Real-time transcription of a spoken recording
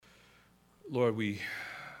Lord, we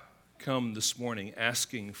come this morning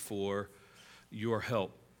asking for your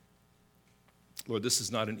help. Lord, this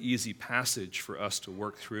is not an easy passage for us to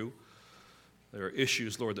work through. There are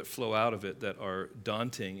issues, Lord, that flow out of it that are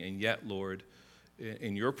daunting, and yet, Lord,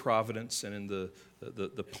 in your providence and in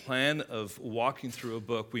the plan of walking through a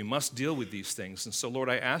book, we must deal with these things. And so, Lord,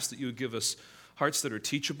 I ask that you would give us hearts that are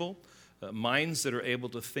teachable, minds that are able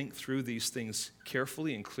to think through these things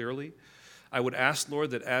carefully and clearly. I would ask,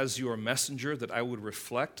 Lord, that as your messenger, that I would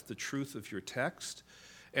reflect the truth of your text.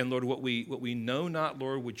 And, Lord, what we know not,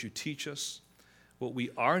 Lord, would you teach us? What we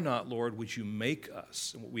are not, Lord, would you make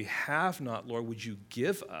us? And what we have not, Lord, would you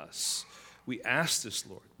give us? We ask this,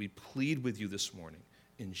 Lord. We plead with you this morning.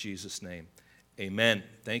 In Jesus' name, amen.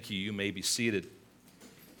 Thank you. You may be seated.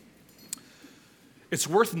 It's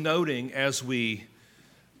worth noting as we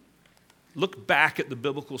look back at the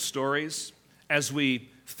biblical stories, as we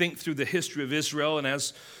think through the history of Israel, and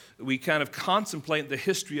as we kind of contemplate the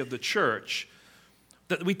history of the church,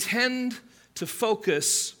 that we tend to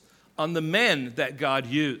focus on the men that God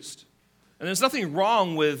used. And there's nothing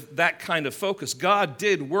wrong with that kind of focus. God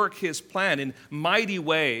did work his plan in mighty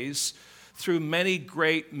ways through many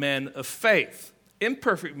great men of faith.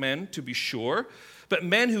 Imperfect men, to be sure, but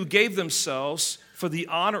men who gave themselves for the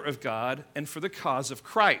honor of God and for the cause of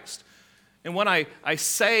Christ. And when I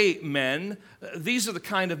say men, these are the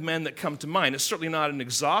kind of men that come to mind. It's certainly not an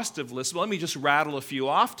exhaustive list, but let me just rattle a few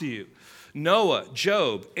off to you. Noah,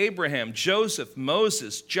 Job, Abraham, Joseph,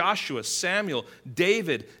 Moses, Joshua, Samuel,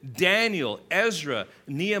 David, Daniel, Ezra,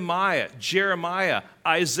 Nehemiah, Jeremiah,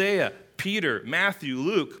 Isaiah, Peter, Matthew,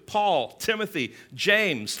 Luke, Paul, Timothy,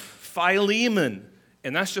 James, Philemon,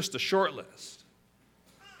 and that's just a short list.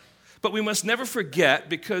 But we must never forget,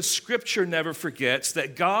 because Scripture never forgets,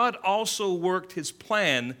 that God also worked his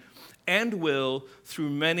plan and will through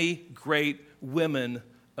many great women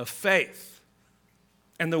of faith.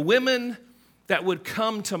 And the women that would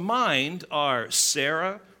come to mind are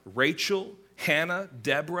Sarah, Rachel, Hannah,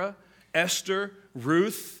 Deborah, Esther,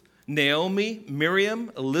 Ruth, Naomi,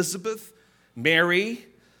 Miriam, Elizabeth, Mary,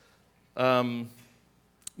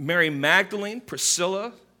 Mary Magdalene,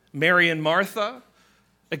 Priscilla, Mary and Martha.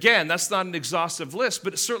 Again, that's not an exhaustive list,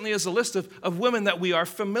 but it certainly is a list of women that we are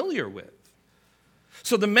familiar with.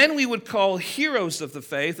 So the men we would call heroes of the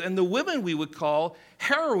faith, and the women we would call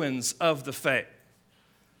heroines of the faith.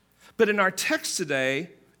 But in our text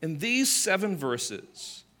today, in these 7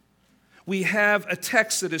 verses, we have a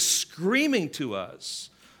text that is screaming to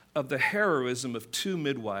us of the heroism of 2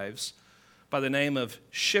 midwives by the name of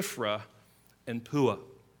Shiphrah and Puah.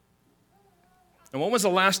 And when was the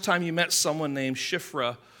last time you met someone named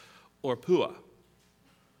Shiphrah or Puah?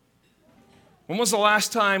 When was the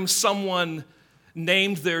last time someone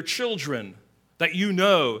named their children that you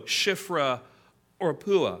know Shiphrah or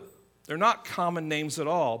Puah? They're not common names at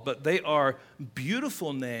all, but they are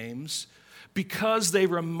beautiful names because they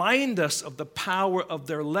remind us of the power of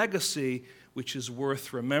their legacy, which is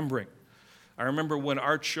worth remembering. I remember when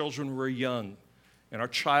our children were young and our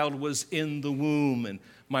child was in the womb, and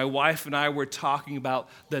my wife and I were talking about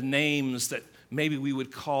the names that maybe we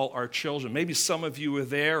would call our children. Maybe some of you were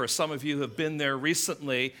there, or some of you have been there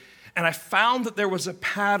recently, and I found that there was a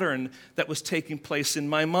pattern that was taking place in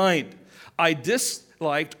my mind. I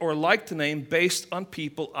disliked or liked a name based on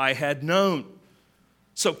people I had known.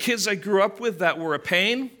 So kids I grew up with that were a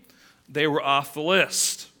pain, they were off the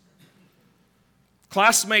list.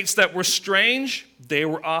 Classmates that were strange, they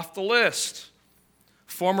were off the list.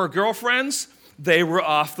 Former girlfriends, they were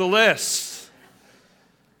off the list.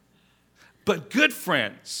 But good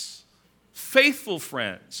friends, faithful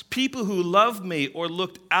friends, people who loved me or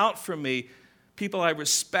looked out for me, people I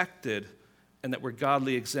respected and that were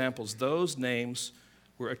godly examples, those names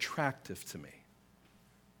were attractive to me.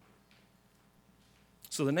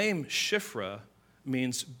 So the name Shiphrah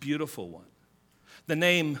means beautiful one. The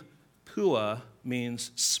name Puah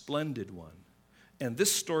means splendid one. And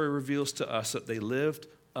this story reveals to us that they lived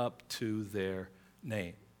up to their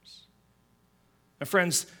names. And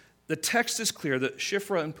friends, the text is clear that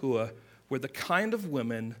Shiphrah and Puah were the kind of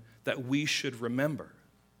women that we should remember.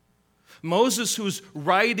 Moses, who's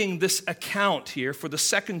writing this account here for the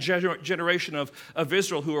second generation of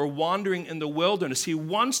Israel who are wandering in the wilderness, he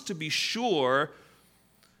wants to be sure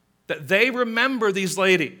that they remember these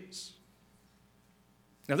ladies.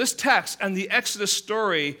 Now, this text and the Exodus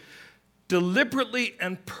story deliberately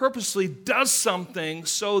and purposely does something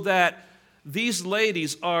so that these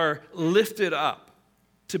ladies are lifted up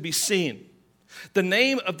to be seen. The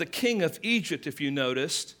name of the king of Egypt, if you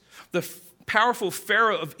noticed, the powerful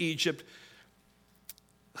Pharaoh of Egypt,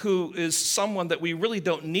 who is someone that we really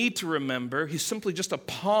don't need to remember. He's simply just a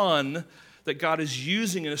pawn that God is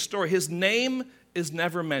using in a story, his name is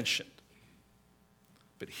never mentioned.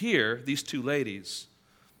 But here, these two ladies,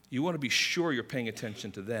 you want to be sure you're paying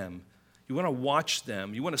attention to them. You want to watch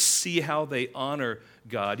them. You want to see how they honor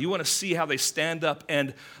God. You want to see how they stand up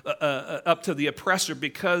and up to the oppressor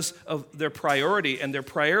because of their priority. And their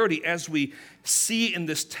priority, as we see in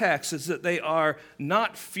this text, is that they are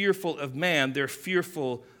not fearful of man, they're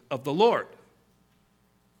fearful of the Lord.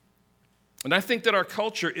 And I think that our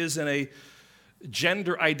culture is in a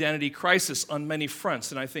gender identity crisis on many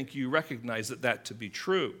fronts, and I think you recognize that to be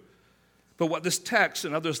true. But what this text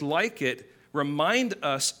and others like it remind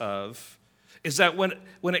us of is that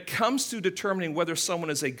when it comes to determining whether someone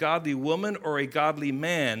is a godly woman or a godly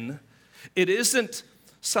man, it isn't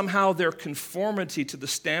somehow their conformity to the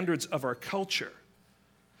standards of our culture,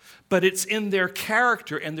 but it's in their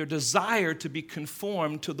character and their desire to be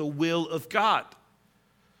conformed to the will of God.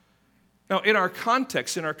 Now, in our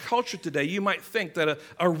context, in our culture today, you might think that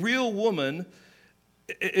a real woman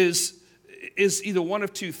is either one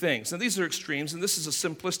of two things. Now, these are extremes, and this is a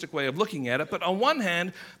simplistic way of looking at it, but on one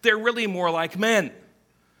hand, they're really more like men.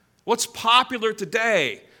 What's popular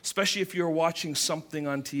today, especially if you're watching something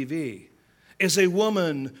on TV, is a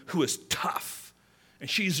woman who is tough, and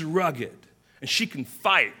she's rugged, and she can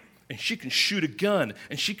fight, and she can shoot a gun,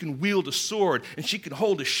 and she can wield a sword, and she can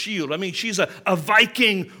hold a shield. I mean, she's a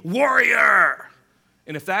Viking warrior.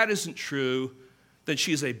 And if that isn't true, then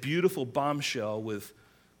she's a beautiful bombshell with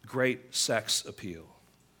great sex appeal.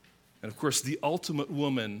 And of course, the ultimate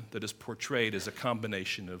woman that is portrayed is a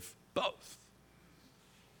combination of both.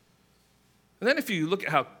 And then if you look at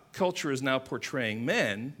how culture is now portraying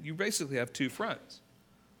men, you basically have two fronts.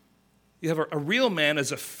 You have a real man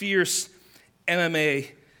as a fierce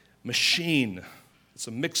MMA machine. It's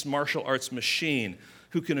a mixed martial arts machine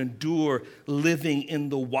who can endure living in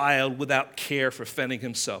the wild without care for fending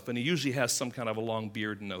himself. And he usually has some kind of a long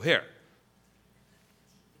beard and no hair.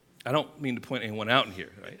 I don't mean to point anyone out in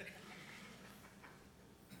here, right?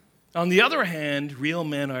 On the other hand, real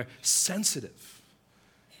men are sensitive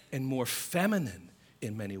and more feminine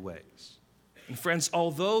in many ways. And friends,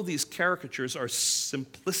 although these caricatures are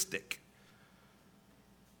simplistic,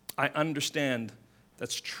 I understand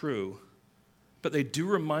that's true, but they do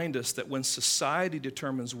remind us that when society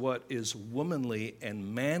determines what is womanly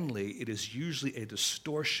and manly, it is usually a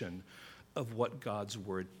distortion of what God's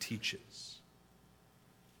word teaches.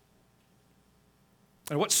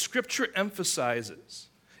 And what Scripture emphasizes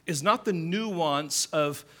is not the nuance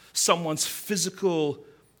of someone's physical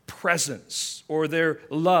presence or their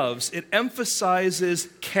loves. It emphasizes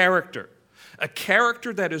character. A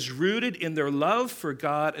character that is rooted in their love for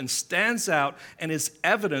God and stands out and is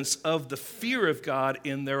evidence of the fear of God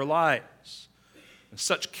in their lives. And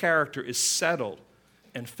such character is settled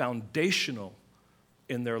and foundational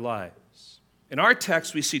in their lives. In our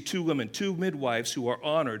text, we see two women, two midwives who are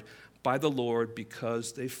honored by the Lord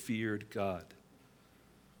because they feared God.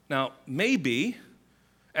 Now, maybe,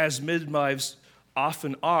 as midwives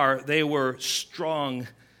often are, they were strong,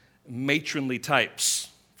 matronly types.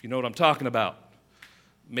 You know what I'm talking about.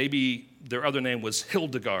 Maybe their other name was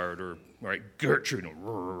Hildegard or Gertrude.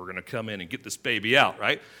 We're going to come in and get this baby out,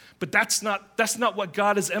 right? But that's not what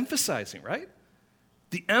God is emphasizing, right?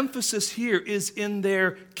 The emphasis here is in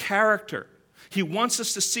their character. He wants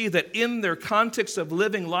us to see that in their context of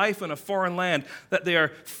living life in a foreign land, that they are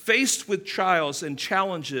faced with trials and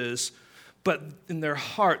challenges, but in their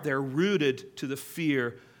heart, they're rooted to the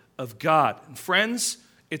fear of God. And friends,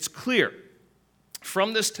 it's clear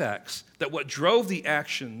from this text that what drove the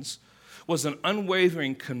actions was an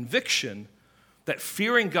unwavering conviction that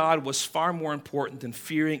fearing God was far more important than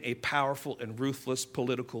fearing a powerful and ruthless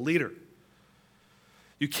political leader.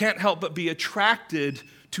 You can't help but be attracted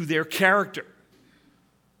to their character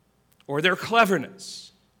or their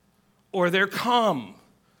cleverness or their calm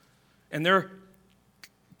and their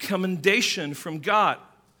commendation from God.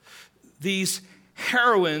 These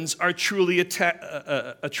heroines are truly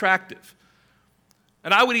attractive.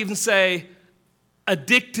 And I would even say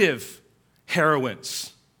addictive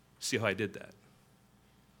heroines. See how I did that?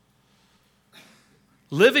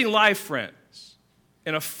 Living life, friends,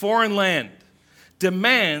 in a foreign land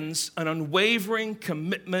demands an unwavering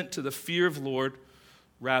commitment to the fear of the Lord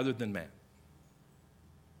rather than man.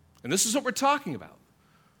 And this is what we're talking about.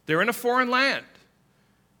 They're in a foreign land,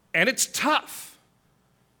 and it's tough.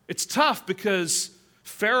 It's tough because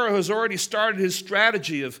Pharaoh has already started his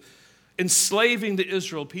strategy of enslaving the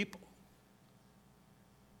Israel people.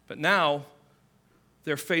 But now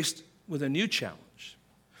they're faced with a new challenge.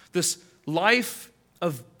 This life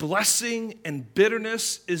of blessing and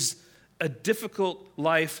bitterness is a difficult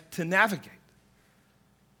life to navigate.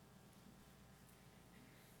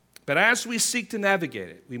 But as we seek to navigate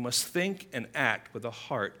it, we must think and act with a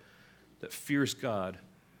heart that fears God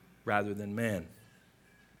rather than man.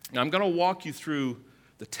 Now, I'm going to walk you through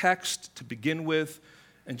the text to begin with,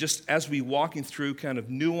 and just as we walking through, kind of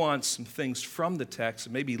nuance some things from the text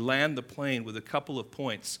and maybe land the plane with a couple of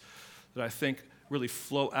points that I think really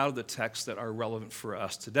flow out of the text that are relevant for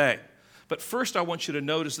us today. But first, I want you to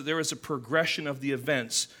notice that there is a progression of the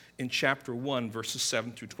events in chapter 1, verses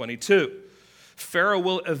 7 through 22. Pharaoh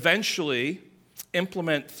will eventually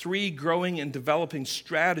implement 3 growing and developing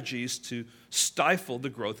strategies to stifle the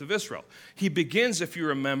growth of Israel. He begins, if you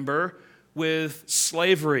remember, with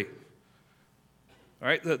slavery. All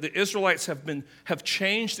right, the Israelites have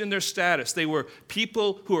changed in their status. They were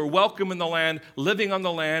people who were welcome in the land, living on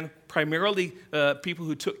the land, primarily people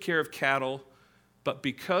who took care of cattle. But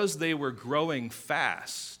because they were growing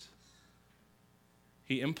fast,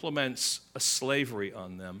 he implements a slavery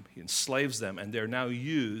on them. He enslaves them, and they're now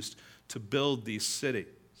used to build these cities.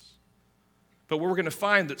 But we're going to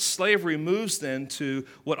find that slavery moves then to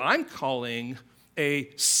what I'm calling a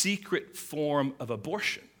secret form of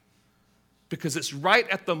abortion. Because it's right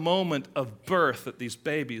at the moment of birth that these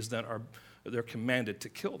babies then they're commanded to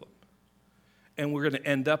kill them. And we're going to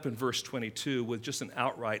end up in verse 22 with just an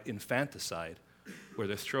outright infanticide, where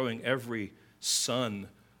they're throwing every son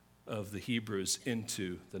of the Hebrews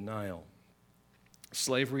into the Nile.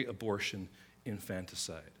 Slavery, abortion,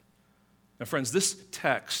 infanticide. Now, friends, this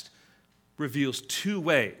text reveals 2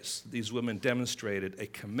 ways these women demonstrated a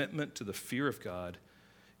commitment to the fear of God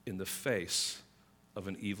in the face of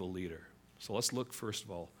an evil leader. So let's look, first of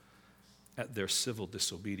all, at their civil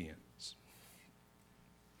disobedience.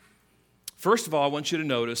 First of all, I want you to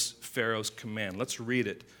notice Pharaoh's command. Let's read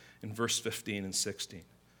it in verse 15 and 16.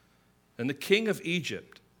 And the king of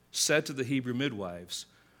Egypt said to the Hebrew midwives,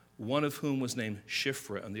 one of whom was named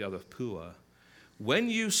Shiphrah and the other Puah, when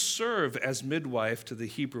you serve as midwife to the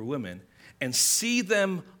Hebrew women and see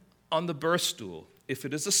them on the birth stool, if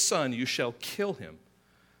it is a son, you shall kill him.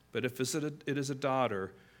 But if it is a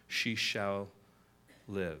daughter, she shall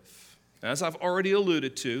live. As I've already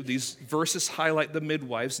alluded to, these verses highlight the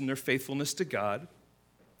midwives and their faithfulness to God.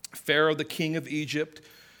 Pharaoh, the king of Egypt,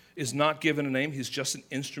 is not given a name. He's just an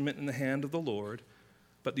instrument in the hand of the Lord.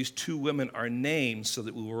 But these 2 women are named so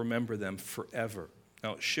that we will remember them forever.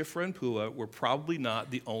 Now, Shiphrah and Puah were probably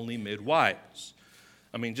not the only midwives.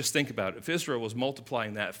 I mean, just think about it. If Israel was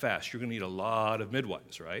multiplying that fast, you're going to need a lot of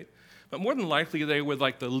midwives, right? But more than likely, they were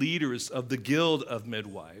like the leaders of the guild of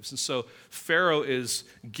midwives. And so Pharaoh is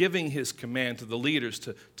giving his command to the leaders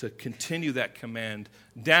to continue that command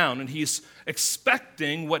down. And he's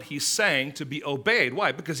expecting what he's saying to be obeyed.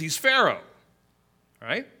 Why? Because he's Pharaoh,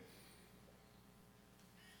 right?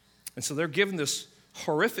 And so they're given this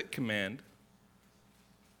horrific command.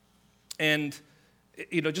 And,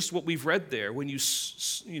 just what we've read there, when you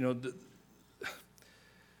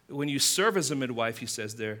serve as a midwife, he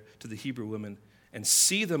says there to the Hebrew women, and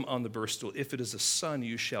see them on the birth stool, if it is a son,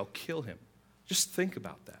 you shall kill him. Just think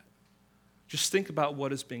about that. Just think about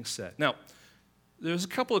what is being said. Now, there's a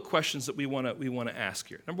couple of questions that we want to ask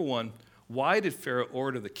here. Number one, why did Pharaoh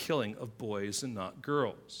order the killing of boys and not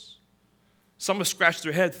girls? Some have scratched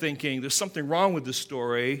their head thinking there's something wrong with this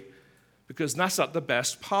story because that's not the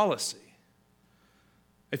best policy.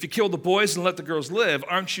 If you kill the boys and let the girls live,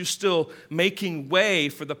 aren't you still making way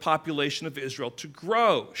for the population of Israel to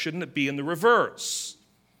grow? Shouldn't it be in the reverse?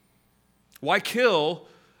 Why kill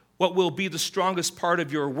what will be the strongest part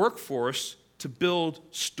of your workforce to build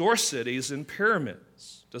store cities and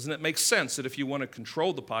pyramids? Doesn't it make sense that if you want to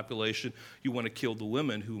control the population, you want to kill the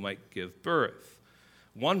women who might give birth?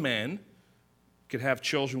 One man could have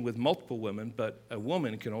children with multiple women, but a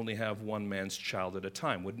woman can only have one man's child at a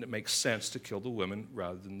time. Wouldn't it make sense to kill the women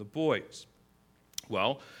rather than the boys?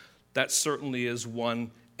 Well, that certainly is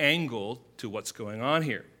one angle to what's going on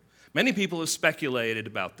here. Many people have speculated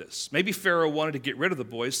about this. Maybe Pharaoh wanted to get rid of the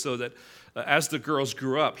boys so that as the girls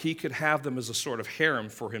grew up, he could have them as a sort of harem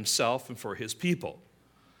for himself and for his people.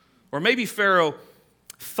 Or maybe Pharaoh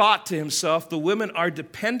thought to himself, the women are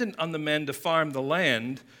dependent on the men to farm the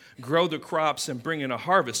land, grow the crops, and bring in a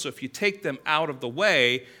harvest. So if you take them out of the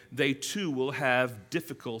way, they too will have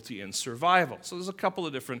difficulty in survival. So there's a couple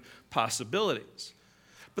of different possibilities.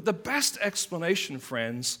 But the best explanation,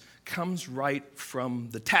 friends, comes right from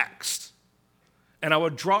the text. And I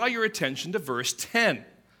would draw your attention to verse 10.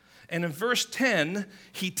 And in verse 10,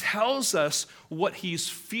 he tells us what he's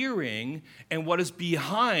fearing and what is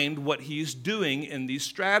behind what he's doing in these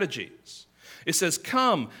strategies. It says,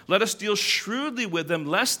 "Come, let us deal shrewdly with them,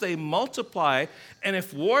 lest they multiply, and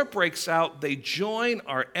if war breaks out, they join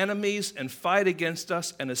our enemies and fight against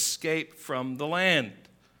us and escape from the land."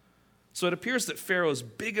 So it appears that Pharaoh's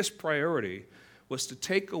biggest priority was to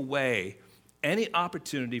take away any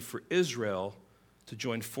opportunity for Israel to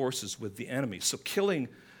join forces with the enemy. So killing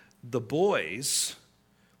the boys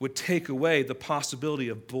would take away the possibility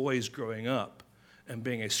of boys growing up and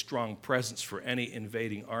being a strong presence for any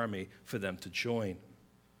invading army for them to join.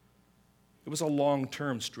 It was a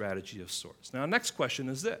long-term strategy of sorts. Now, next question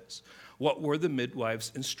is this. What were the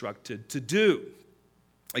midwives instructed to do?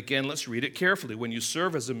 Again, let's read it carefully. When you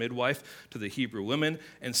serve as a midwife to the Hebrew women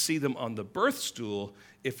and see them on the birth stool,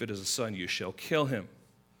 if it is a son, you shall kill him.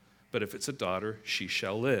 But if it's a daughter, she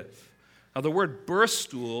shall live. Now, the word birth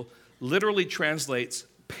stool literally translates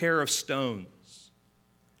pair of stones.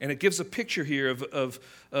 And it gives a picture here of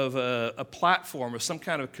a platform or some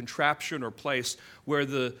kind of contraption or place where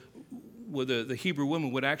the Hebrew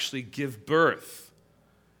woman would actually give birth.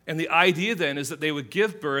 And the idea then is that they would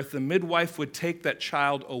give birth, the midwife would take that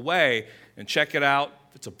child away and check it out.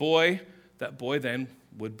 If it's a boy, that boy then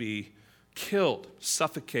would be killed,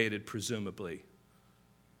 suffocated presumably.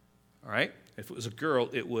 All right? If it was a girl,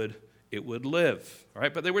 it would live. All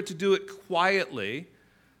right? But they were to do it quietly.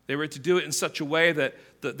 They were to do it in such a way that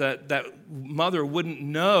that mother wouldn't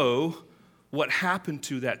know what happened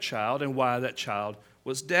to that child and why that child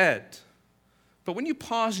was dead. But when you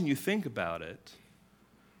pause and you think about it,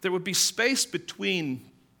 there would be space between,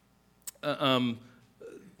 over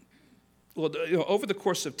the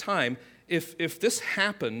course of time, if this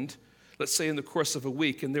happened, let's say in the course of a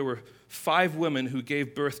week, and there were 5 women who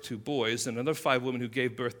gave birth to boys and another 5 women who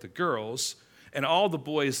gave birth to girls, and all the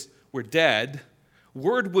boys were dead,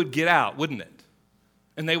 word would get out, wouldn't it?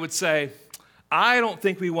 And they would say, I don't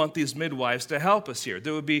think we want these midwives to help us here.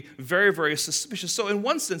 They would be very, very suspicious. So in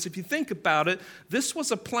one sense, if you think about it, this was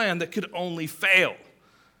a plan that could only fail.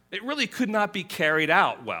 It really could not be carried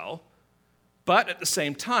out well, but at the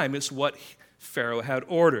same time, it's what Pharaoh had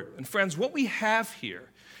ordered. And friends, what we have here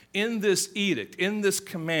in this edict, in this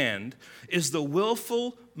command, is the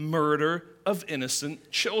willful murder of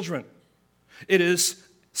innocent children. It is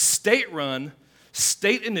state-run,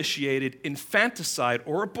 state-initiated infanticide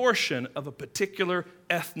or abortion of a particular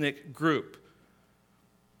ethnic group.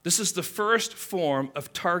 This is the first form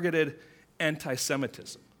of targeted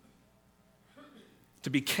anti-Semitism, to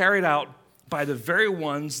be carried out by the very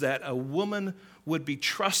ones that a woman would be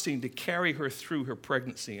trusting to carry her through her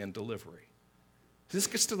pregnancy and delivery. This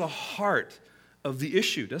gets to the heart of the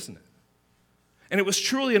issue, doesn't it? And it was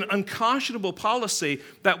truly an unconscionable policy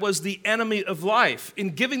that was the enemy of life. In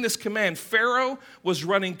giving this command, Pharaoh was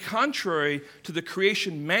running contrary to the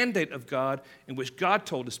creation mandate of God, in which God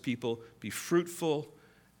told his people, be fruitful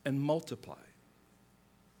and multiply.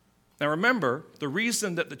 Now remember, the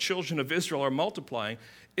reason that the children of Israel are multiplying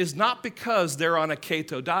is not because they're on a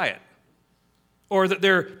keto diet or that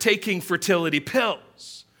they're taking fertility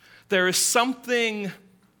pills. There is something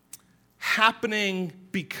happening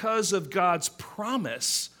because of God's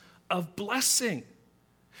promise of blessing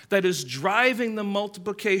that is driving the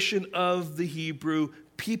multiplication of the Hebrew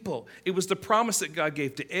people. It was the promise that God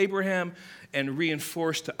gave to Abraham and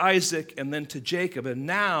reinforced to Isaac and then to Jacob. And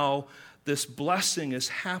now this blessing is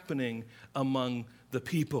happening among the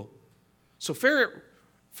people. So Pharaoh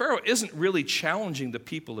isn't really challenging the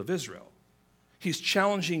people of Israel. He's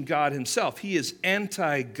challenging God himself. He is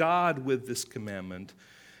anti-God with this commandment.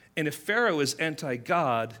 And if Pharaoh is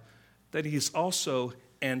anti-God, then he's also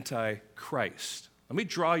anti-Christ. Let me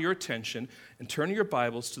draw your attention and turn your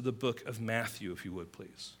Bibles to the book of Matthew, if you would,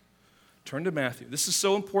 please. Turn to Matthew. This is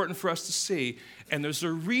so important for us to see, and there's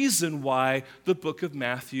a reason why the book of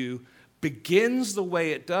Matthew begins the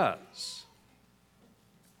way it does.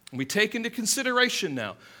 We take into consideration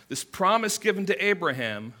now this promise given to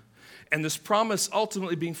Abraham and this promise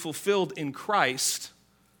ultimately being fulfilled in Christ.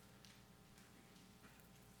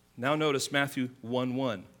 Now notice Matthew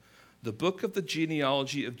 1:1, the book of the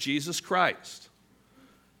genealogy of Jesus Christ,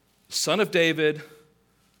 son of David,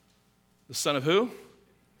 the son of who?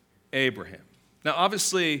 Abraham. Now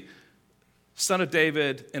obviously, son of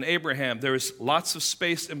David and Abraham, there is lots of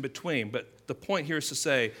space in between, but the point here is to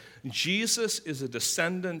say Jesus is a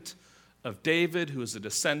descendant of David who is a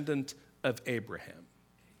descendant of Abraham.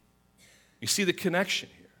 You see the connection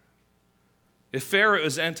here. If Pharaoh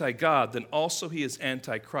is anti-God, then also he is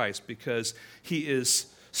anti-Christ because he is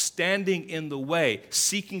standing in the way,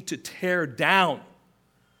 seeking to tear down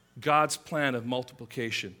God's plan of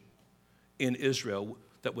multiplication in Israel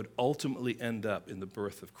that would ultimately end up in the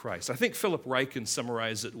birth of Christ. I think Philip Ryken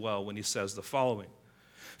summarized it well when he says the following.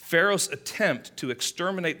 Pharaoh's attempt to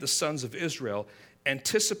exterminate the sons of Israel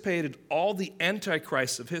anticipated all the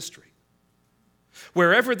antichrists of history.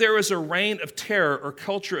 Wherever there is a reign of terror or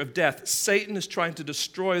culture of death, Satan is trying to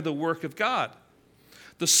destroy the work of God.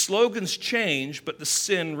 The slogans change, but the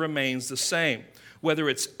sin remains the same. Whether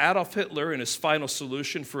it's Adolf Hitler and his final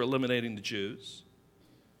solution for eliminating the Jews,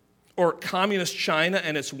 or communist China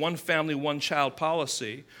and its one family, one child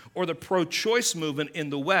policy, or the pro-choice movement in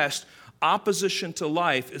the West, opposition to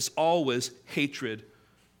life is always hatred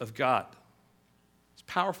of God. It's a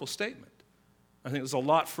powerful statement. I think there's a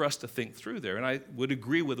lot for us to think through there, and I would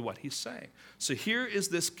agree with what he's saying. So here is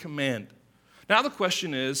this command. Now the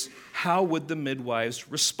question is, how would the midwives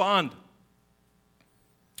respond?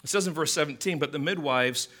 It says in verse 17, but the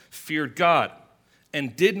midwives feared God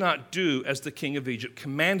and did not do as the king of Egypt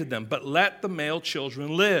commanded them, but let the male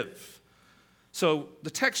children live. So the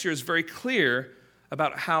text here is very clear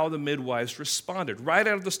about how the midwives responded. Right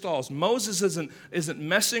out of the stalls, Moses isn't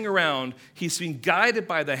messing around. He's being guided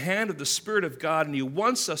by the hand of the Spirit of God, and he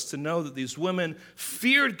wants us to know that these women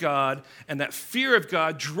feared God, and that fear of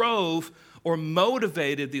God drove or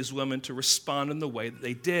motivated these women to respond in the way that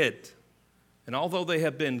they did. And although they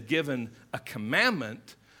have been given a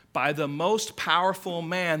commandment by the most powerful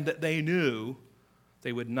man that they knew,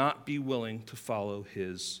 they would not be willing to follow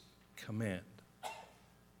his command.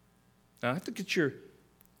 Now, I have to get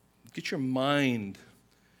your mind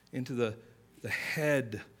into the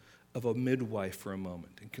head of a midwife for a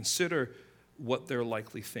moment and consider what they're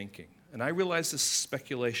likely thinking. And I realize this is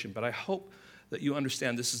speculation, but I hope that you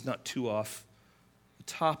understand this is not too off the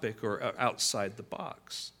topic or outside the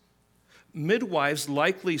box. Midwives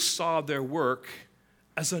likely saw their work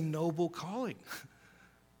as a noble calling.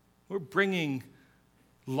 We're bringing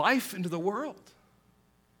life into the world.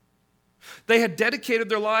 They had dedicated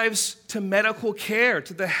their lives to medical care,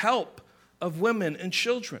 to the help of women and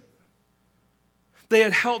children. They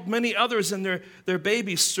had helped many others and their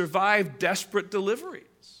babies survive desperate deliveries.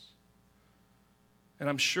 And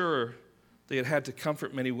I'm sure they had had to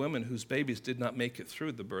comfort many women whose babies did not make it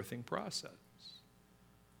through the birthing process.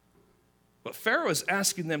 What Pharaoh is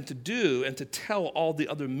asking them to do and to tell all the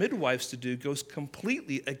other midwives to do goes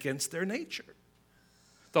completely against their nature.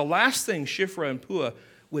 The last thing Shiphrah and Puah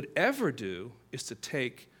would ever do is to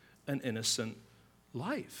take an innocent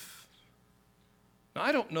life. Now,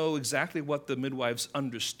 I don't know exactly what the midwives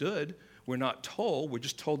understood. We're not told. We're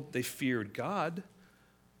just told they feared God.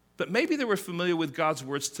 But maybe they were familiar with God's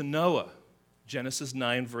words to Noah, Genesis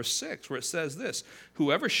 9, verse 6, where it says this,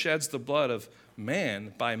 whoever sheds the blood of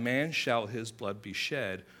man, by man shall his blood be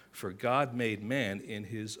shed, for God made man in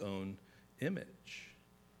his own image.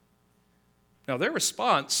 Now, their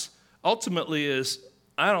response ultimately is,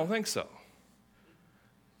 I don't think so.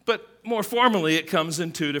 But more formally, it comes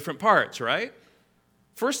in two different parts, right?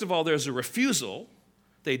 First of all, there's a refusal.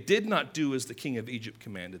 They did not do as the king of Egypt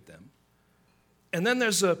commanded them. And then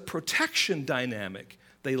there's a protection dynamic.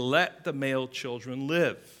 They let the male children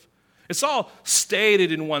live. It's all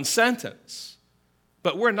stated in one sentence.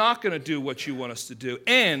 But we're not going to do what you want us to do,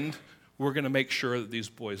 and we're going to make sure that these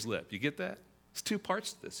boys live. You get that? There's two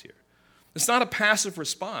parts to this here. It's not a passive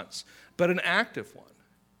response, but an active one.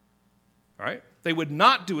 All right? They would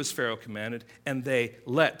not do as Pharaoh commanded, and they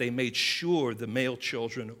made sure the male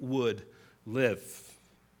children would live.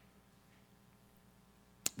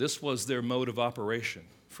 This was their mode of operation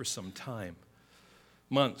for some time.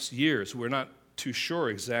 Months, years. We're not too sure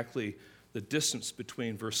exactly the distance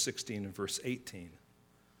between verse 16 and verse 18.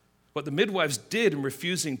 What the midwives did in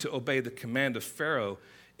refusing to obey the command of Pharaoh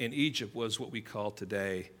in Egypt was what we call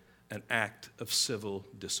today an act of civil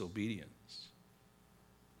disobedience.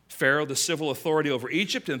 Pharaoh, the civil authority over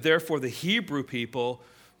Egypt, and therefore the Hebrew people,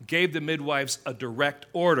 gave the midwives a direct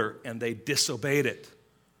order, and they disobeyed it.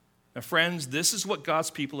 Now, friends, this is what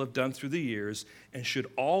God's people have done through the years and should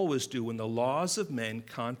always do when the laws of men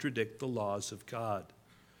contradict the laws of God.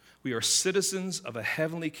 We are citizens of a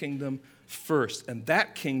heavenly kingdom first, and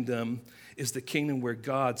that kingdom is the kingdom where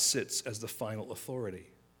God sits as the final authority.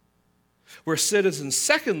 We're citizens,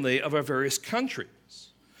 secondly, of our various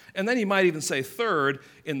countries. And then you might even say third,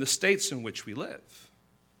 in the states in which we live.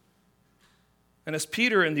 And as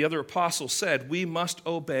Peter and the other apostles said, we must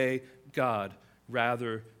obey God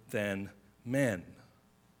rather than men.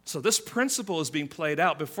 So this principle is being played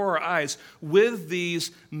out before our eyes with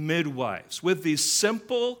these midwives, with these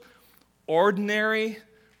simple, ordinary,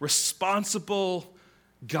 responsible,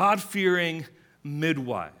 God-fearing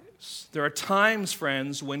midwives. There are times,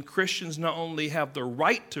 friends, when Christians not only have the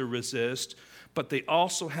right to resist, but they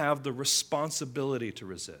also have the responsibility to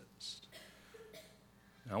resist.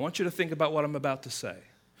 Now, I want you to think about what I'm about to say.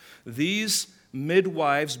 These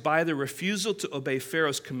midwives, by their refusal to obey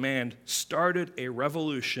Pharaoh's command, started a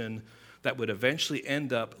revolution that would eventually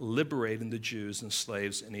end up liberating the Jews and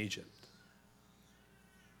slaves in Egypt.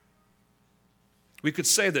 We could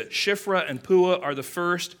say that Shiphrah and Puah are the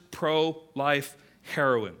first pro-life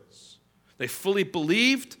heroines. They fully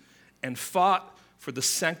believed and fought for the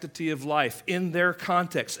sanctity of life in their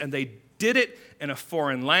context, and they did it in a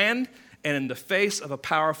foreign land and in the face of a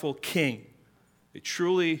powerful king. They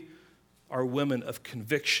truly are women of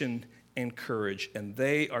conviction and courage, and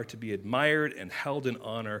they are to be admired and held in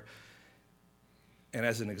honor and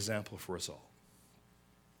as an example for us all.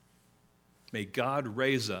 May God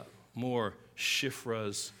raise up more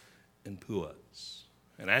Shiphrahs and Puahs.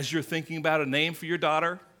 And as you're thinking about a name for your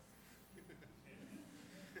daughter,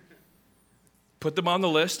 put them on the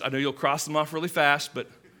list. I know you'll cross them off really fast, but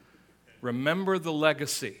remember the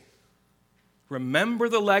legacy. Remember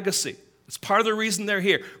the legacy. It's part of the reason they're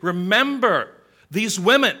here. Remember these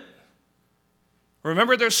women.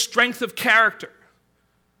 Remember their strength of character.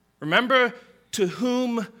 Remember to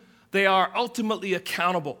whom they are ultimately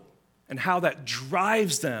accountable and how that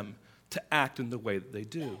drives them to act in the way that they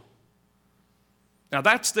do. Now,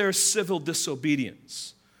 that's their civil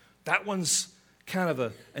disobedience. That one's kind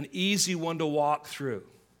of an easy one to walk through.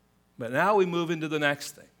 But now we move into the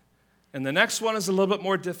next thing. And the next one is a little bit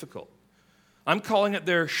more difficult. I'm calling it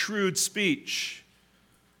their shrewd speech.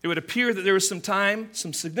 It would appear that there was some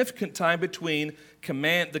significant time between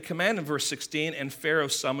the command in verse 16 and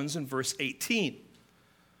Pharaoh's summons in verse 18.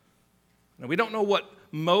 Now, we don't know what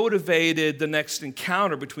motivated the next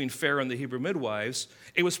encounter between Pharaoh and the Hebrew midwives.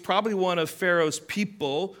 It was probably one of Pharaoh's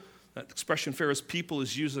people. That expression, Pharaoh's people,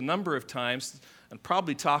 is used a number of times, and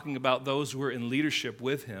probably talking about those who were in leadership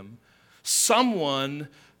with him. Someone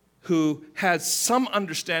who had some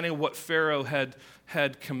understanding of what Pharaoh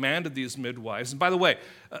had commanded these midwives. And by the way,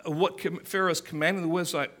 what Pharaoh's commanding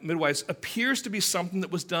the midwives appears to be something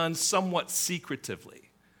that was done somewhat secretively.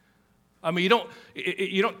 I mean,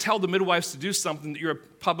 you don't tell the midwives to do something that you're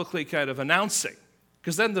publicly kind of announcing,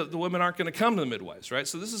 because then the women aren't going to come to the midwives, right?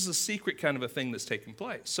 So this is a secret kind of a thing that's taking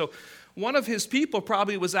place. So one of his people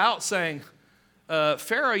probably was out saying,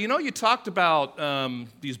 Pharaoh, you talked about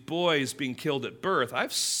these boys being killed at birth.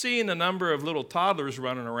 I've seen a number of little toddlers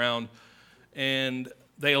running around, and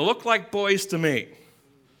they look like boys to me.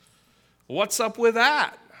 What's up with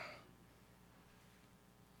that?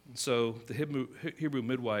 And so the Hebrew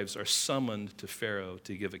midwives are summoned to Pharaoh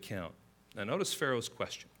to give account. Now notice Pharaoh's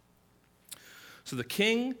question. So the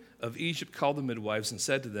king of Egypt called the midwives and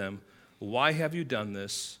said to them, "Why have you done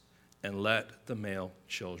this? And let the male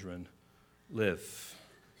children live."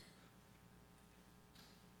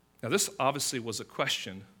 Now this obviously was a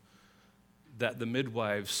question that the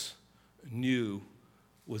midwives knew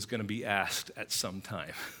was going to be asked at some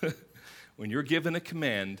time. When you're given a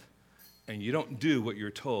command and you don't do what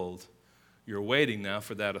you're told, you're waiting now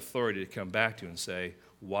for that authority to come back to you and say,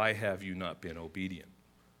 "Why have you not been obedient?"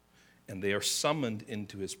 And they are summoned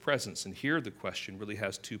into his presence. And here the question really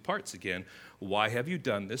has two parts again. Why have you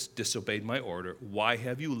done this, disobeyed my order? Why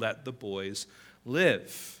have you let the boys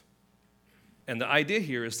live? And the idea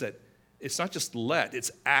here is that it's not just let,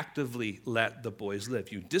 it's actively let the boys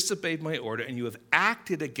live. You disobeyed my order, and you have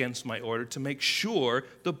acted against my order to make sure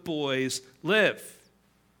the boys live.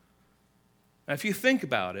 Now, if you think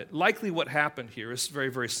about it, likely what happened here is very,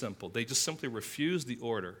 very simple. They just simply refused the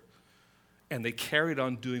order, and they carried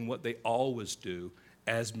on doing what they always do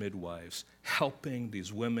as midwives, helping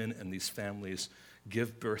these women and these families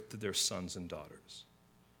give birth to their sons and daughters.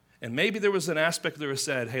 And maybe there was an aspect that was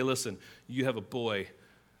said, "Hey, listen, you have a boy,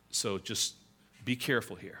 so just be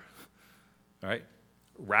careful here." All right?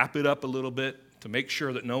 Wrap it up a little bit to make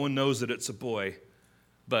sure that no one knows that it's a boy,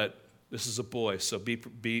 but this is a boy, so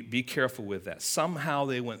be careful with that. Somehow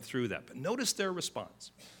they went through that. But notice their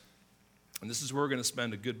response. And this is where we're going to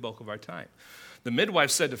spend a good bulk of our time. The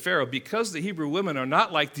midwife said to Pharaoh, "Because the Hebrew women are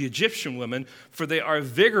not like the Egyptian women, for they are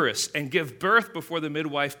vigorous and give birth before the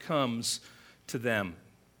midwife comes to them."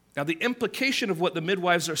 Now, the implication of what the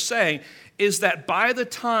midwives are saying is that by the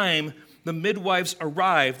time the midwives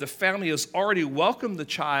arrive, the family has already welcomed the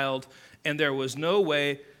child, and there was no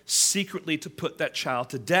way secretly to put that child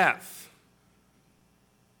to death.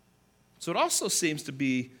 So it also seems to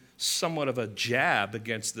be somewhat of a jab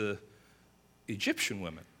against the Egyptian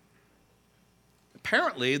women.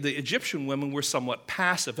 Apparently, the Egyptian women were somewhat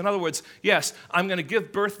passive. In other words, yes, I'm going to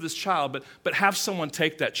give birth to this child, but have someone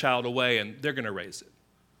take that child away, and they're going to raise it.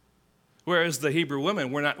 Whereas the Hebrew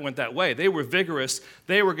women went that way. They were vigorous.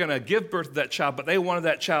 They were going to give birth to that child, but they wanted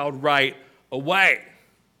that child right away.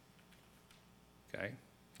 Okay?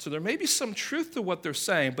 So there may be some truth to what they're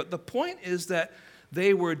saying, but the point is that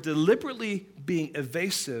they were deliberately being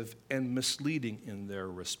evasive and misleading in their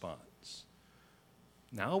response.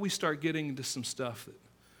 Now we start getting into some stuff that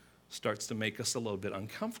starts to make us a little bit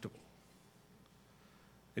uncomfortable.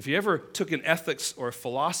 If you ever took an ethics or a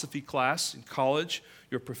philosophy class in college,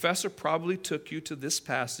 your professor probably took you to this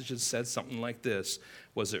passage and said something like this: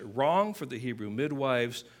 was it wrong for the Hebrew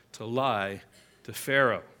midwives to lie to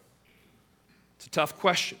Pharaoh? It's a tough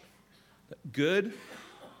question that good,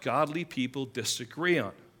 godly people disagree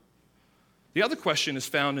on. The other question is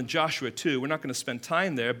found in Joshua 2. We're not going to spend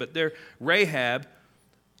time there, but there, Rahab,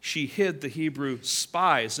 she hid the Hebrew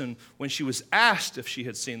spies, and when she was asked if she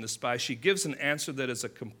had seen the spies, she gives an answer that is a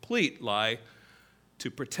complete lie to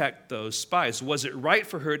protect those spies. Was it right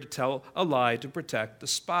for her to tell a lie to protect the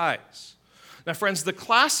spies? Now, friends, the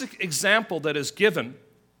classic example that is given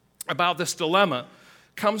about this dilemma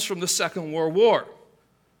comes from the Second World War.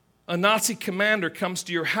 A Nazi commander comes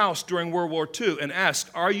to your house during World War II and asks,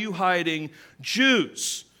 "Are you hiding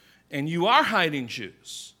Jews?" And you are hiding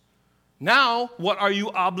Jews. Now, what are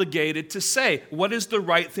you obligated to say? What is the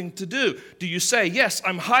right thing to do? Do you say, "Yes,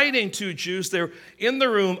 I'm hiding 2 Jews. They're in the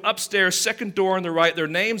room upstairs, second door on the right. Their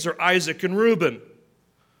names are Isaac and Reuben"?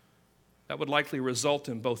 That would likely result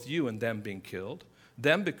in both you and them being killed.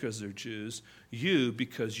 Them because they're Jews, you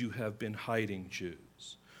because you have been hiding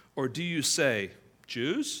Jews. Or do you say,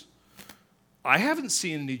 "Jews? I haven't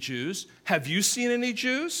seen any Jews. Have you seen any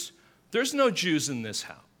Jews? There's no Jews in this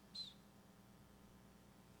house."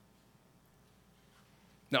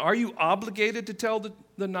 Now, are you obligated to tell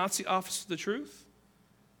the Nazi officer the truth?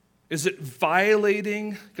 Is it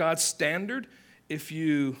violating God's standard if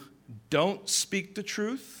you don't speak the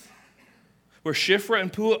truth? Were Shiphrah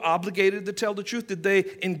and Puah obligated to tell the truth? Did they,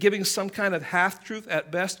 in giving some kind of half-truth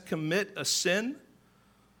at best, commit a sin?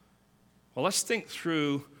 Well, let's think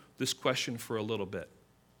through this question for a little bit.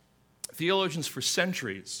 Theologians for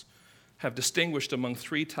centuries have distinguished among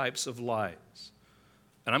 3 types of lies.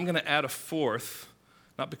 And I'm going to add a 4th,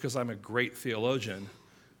 not because I'm a great theologian,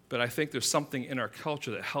 but I think there's something in our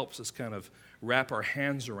culture that helps us kind of wrap our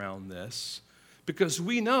hands around this. Because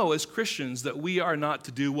we know as Christians that we are not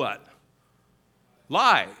to do what?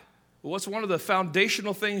 Lie. What's one of the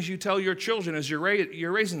foundational things you tell your children as you're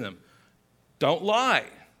raising them? Don't lie.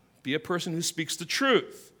 Be a person who speaks the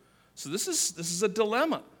truth. So this is a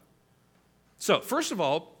dilemma. So first of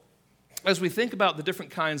all, as we think about the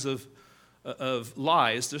different kinds of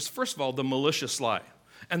lies, there's first of all the malicious lie.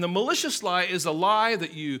 And the malicious lie is a lie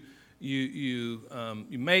that you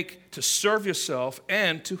make to serve yourself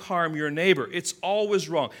and to harm your neighbor. It's always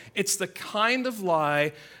wrong. It's the kind of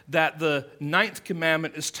lie that the 9th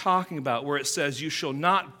commandment is talking about, where it says, "You shall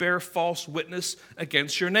not bear false witness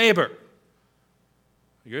against your neighbor."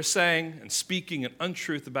 You're saying and speaking an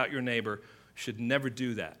untruth about your neighbor. Should never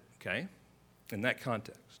do that, okay? In that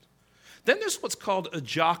context. Then there's what's called a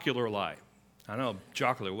jocular lie. I know,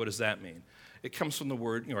 jocular, what does that mean? It comes from the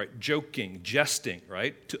word, right, joking, jesting,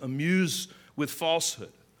 right? To amuse with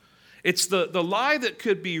falsehood. It's the lie that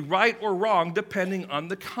could be right or wrong depending on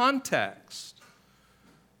the context.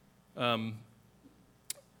 A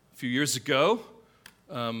few years ago,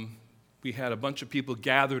 we had a bunch of people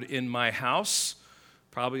gathered in my house,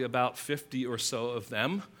 probably about 50 or so of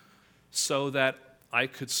them, so that I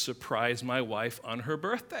could surprise my wife on her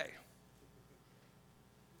birthday.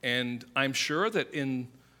 And I'm sure that in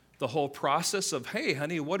the whole process of, "Hey,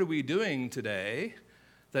 honey, what are we doing today?"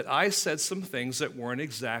 that I said some things that weren't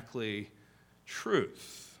exactly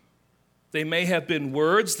truth. They may have been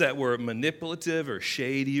words that were manipulative or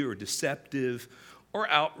shady or deceptive or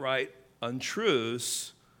outright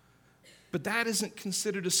untruths, but that isn't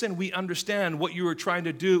considered a sin. We understand what you were trying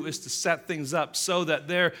to do is to set things up so that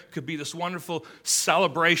there could be this wonderful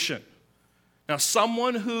celebration. Now,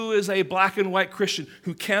 someone who is a black and white Christian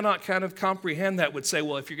who cannot kind of comprehend that would say,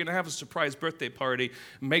 well, if you're going to have a surprise birthday party,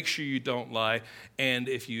 make sure you don't lie. And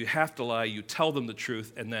if you have to lie, you tell them the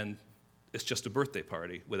truth, and then it's just a birthday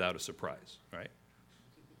party without a surprise, right?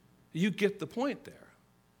 You get the point there.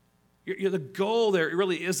 The goal there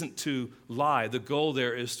really isn't to lie. The goal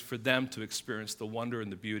there is for them to experience the wonder and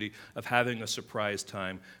the beauty of having a surprise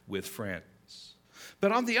time with friends.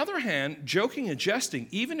 But on the other hand, joking and jesting,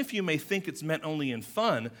 even if you may think it's meant only in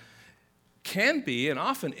fun, can be and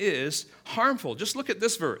often is harmful. Just look at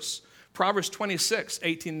this verse, Proverbs 26,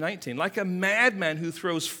 18 and 19. "Like a madman who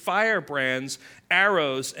throws firebrands,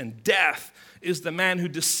 arrows, and death is the man who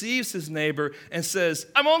deceives his neighbor and says,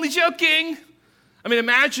 'I'm only joking.'" I mean,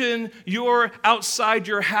 imagine you're outside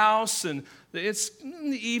your house and it's in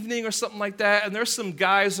the evening or something like that, and there's some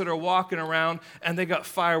guys that are walking around and they got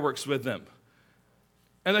fireworks with them.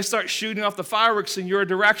 And they start shooting off the fireworks in your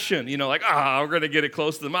direction, like, we're going to get it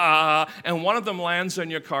close to them, and one of them lands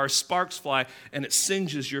on your car, sparks fly, and it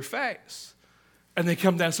singes your face. And they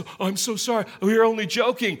come down and say, oh, I'm so sorry. We were only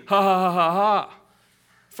joking. Ha, ha, ha, ha, ha.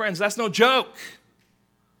 Friends, that's no joke.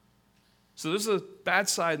 So there's a bad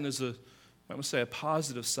side and there's I would say, a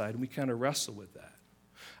positive side, and we kind of wrestle with that.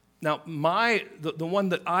 Now, the one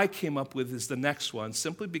that I came up with is the next one,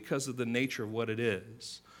 simply because of the nature of what it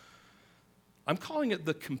is. I'm calling it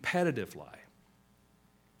the competitive lie.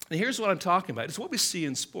 And here's what I'm talking about. It's what we see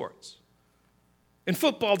in sports. In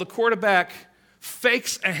football, the quarterback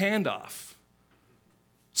fakes a handoff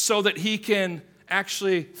so that he can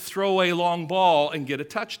actually throw a long ball and get a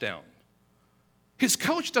touchdown. His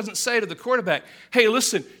coach doesn't say to the quarterback, hey,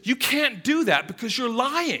 listen, you can't do that because you're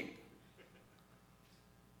lying.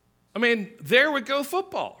 I mean, there would go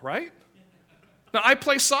football, right? Now, I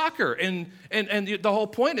play soccer, and the whole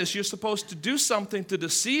point is you're supposed to do something to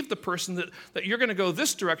deceive the person that you're going to go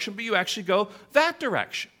this direction, but you actually go that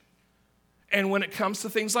direction. And when it comes to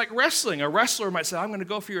things like wrestling, a wrestler might say, I'm going to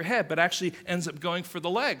go for your head, but actually ends up going for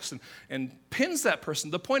the legs and pins that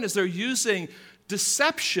person. The point is they're using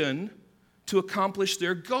deception to accomplish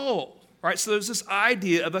their goal, right? So there's this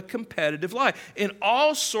idea of a competitive lie. In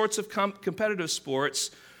all sorts of competitive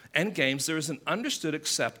sports and games, there is an understood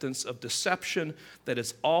acceptance of deception that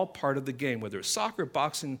is all part of the game, whether it's soccer,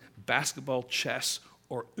 boxing, basketball, chess,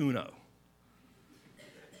 or Uno.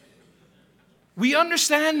 We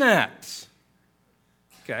understand that,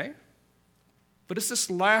 okay? But it's this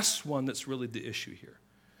last one that's really the issue here.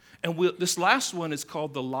 And this last one is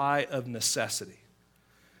called the lie of necessity.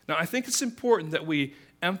 Now, I think it's important that we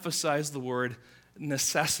emphasize the word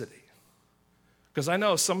necessity. Because I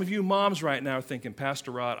know some of you moms right now are thinking,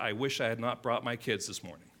 Pastor Rod, I wish I had not brought my kids this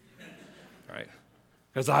morning. Right?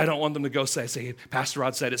 Because I don't want them to go say, Pastor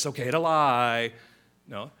Rod said it's okay to lie.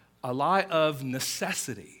 No, a lie of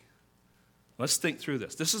necessity. Let's think through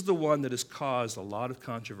this. This is the one that has caused a lot of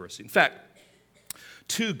controversy. In fact,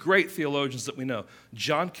 two great theologians that we know,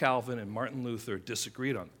 John Calvin and Martin Luther,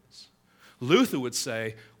 disagreed on this. Luther would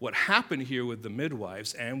say what happened here with the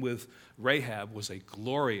midwives and with Rahab was a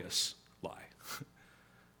glorious lie.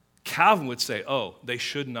 Calvin would say, oh, they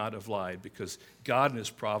should not have lied because God in his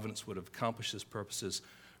providence would have accomplished his purposes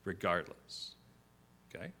regardless.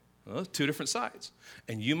 Okay? Well, two different sides.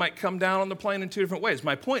 And you might come down on the plane in two different ways.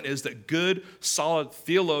 My point is that good, solid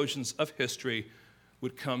theologians of history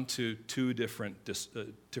would come to two different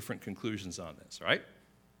conclusions on this, right?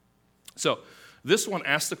 So this one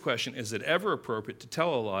asks the question, is it ever appropriate to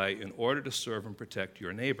tell a lie in order to serve and protect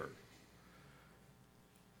your neighbor?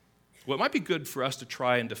 Well, it might be good for us to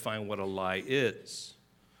try and define what a lie is.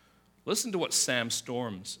 Listen to what Sam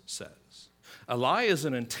Storms says. A lie is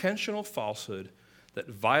an intentional falsehood that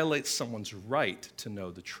violates someone's right to know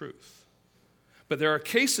the truth. But there are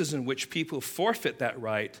cases in which people forfeit that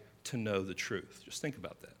right to know the truth. Just think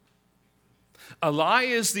about that. A lie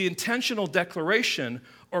is the intentional declaration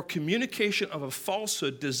or communication of a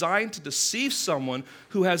falsehood designed to deceive someone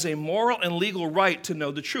who has a moral and legal right to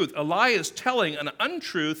know the truth. A lie is telling an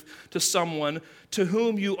untruth to someone to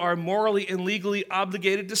whom you are morally and legally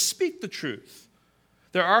obligated to speak the truth.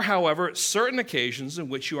 There are, however, certain occasions in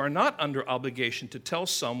which you are not under obligation to tell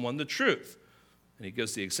someone the truth. And he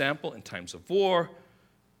gives the example in times of war,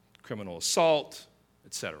 criminal assault,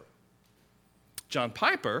 etc. John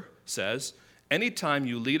Piper says, anytime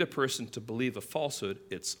you lead a person to believe a falsehood,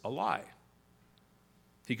 it's a lie.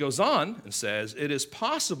 He goes on and says, it is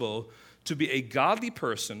possible to be a godly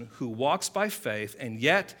person who walks by faith and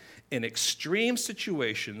yet in extreme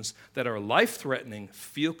situations that are life-threatening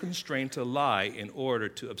feel constrained to lie in order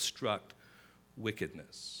to obstruct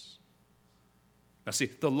wickedness. Now see,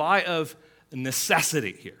 the lie of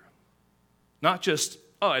necessity here. Not just,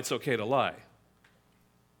 oh, it's okay to lie.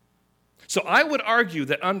 So I would argue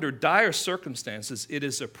that under dire circumstances, it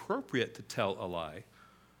is appropriate to tell a lie.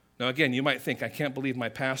 Now again, you might think, I can't believe my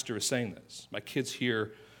pastor is saying this. My kids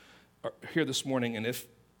are here this morning, and if,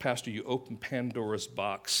 Pastor, you open Pandora's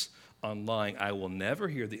box on lying, I will never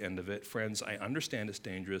hear the end of it. Friends, I understand it's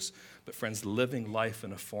dangerous, but friends, living life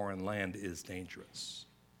in a foreign land is dangerous.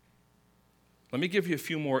 Let me give you a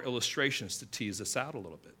few more illustrations to tease this out a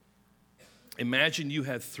little bit. Imagine you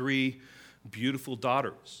had 3 beautiful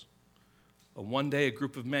daughters. One day, a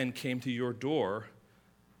group of men came to your door,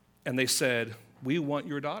 and they said, we want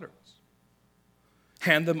your daughters.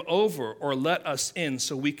 Hand them over or let us in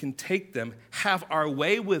so we can take them, have our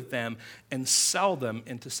way with them, and sell them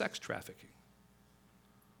into sex trafficking.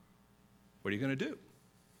 What are you going to do?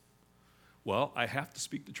 Well, I have to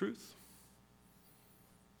speak the truth.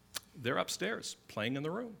 They're upstairs, playing in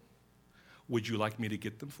the room. Would you like me to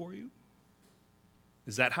get them for you?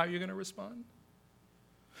 Is that how you're going to respond?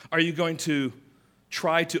 Are you going to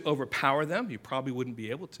try to overpower them? You probably wouldn't be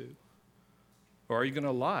able to. Or are you going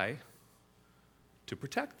to lie to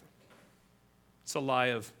protect them? It's a lie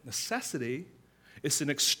of necessity. It's an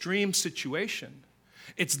extreme situation.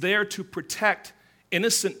 It's there to protect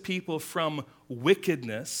innocent people from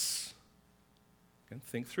wickedness. And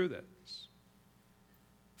think through this.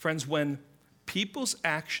 Friends, when people's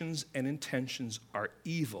actions and intentions are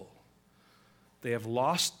evil, they have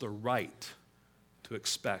lost the right to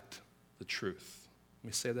expect the truth. Let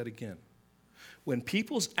me say that again. When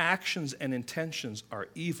people's actions and intentions are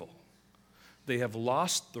evil, they have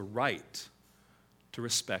lost the right to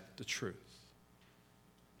respect the truth.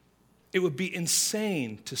 It would be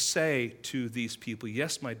insane to say to these people,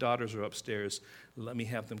 yes, my daughters are upstairs, let me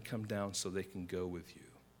have them come down so they can go with you.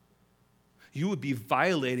 You would be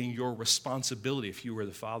violating your responsibility, if you were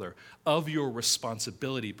the father, of your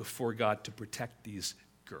responsibility before God to protect these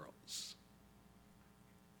girls.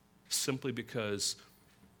 Simply because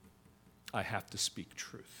I have to speak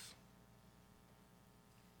truth.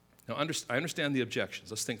 Now, I understand the objections.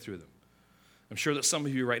 Let's think through them. I'm sure that some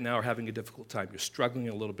of you right now are having a difficult time. You're struggling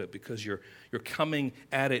a little bit because you're coming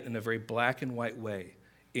at it in a very black and white way.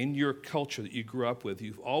 In your culture that you grew up with,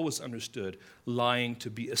 you've always understood lying to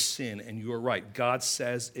be a sin, and you are right. God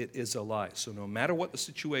says it is a lie. So no matter what the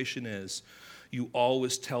situation is, you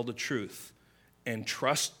always tell the truth and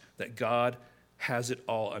trust that God has it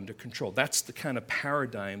all under control. That's the kind of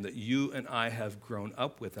paradigm that you and I have grown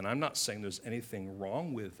up with, and I'm not saying there's anything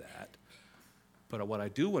wrong with that. But what I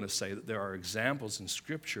do want to say that there are examples in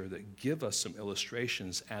Scripture that give us some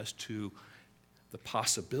illustrations as to the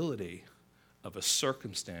possibility of a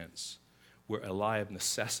circumstance where a lie of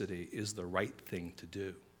necessity is the right thing to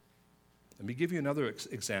do. Let me give you another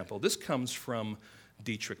example. This comes from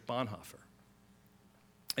Dietrich Bonhoeffer.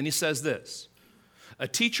 And he says this: a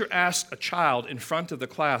teacher asks a child in front of the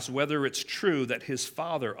class whether it's true that his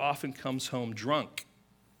father often comes home drunk.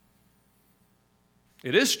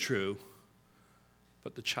 It is true,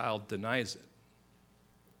 but the child denies it.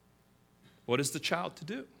 What is the child to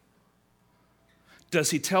do? Does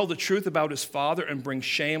he tell the truth about his father and bring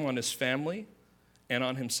shame on his family and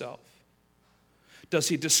on himself? Does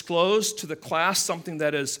he disclose to the class something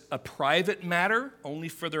that is a private matter, only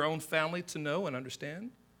for their own family to know and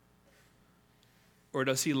understand? Or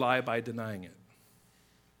does he lie by denying it?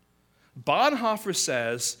 Bonhoeffer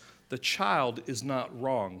says the child is not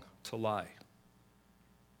wrong to lie.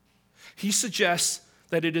 He suggests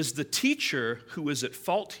that it is the teacher who is at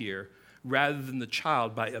fault here rather than the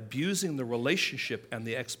child by abusing the relationship and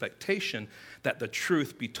the expectation that the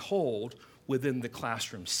truth be told within the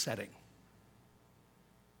classroom setting.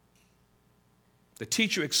 The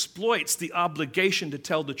teacher exploits the obligation to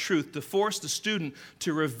tell the truth to force the student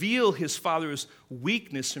to reveal his father's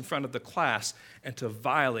weakness in front of the class and to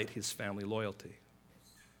violate his family loyalty.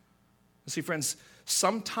 You see, friends,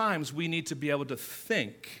 sometimes we need to be able to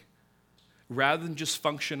think rather than just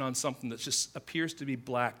function on something that just appears to be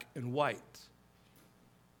black and white.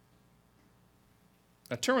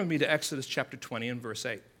 Now turn with me to Exodus chapter 20 and verse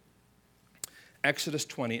 8. Exodus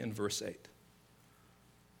 20 and verse 8.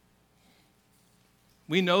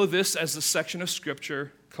 We know this as the section of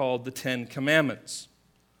Scripture called the Ten Commandments.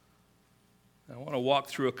 I want to walk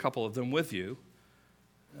through a couple of them with you,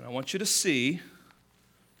 and I want you to see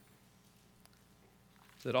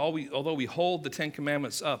that although we hold the Ten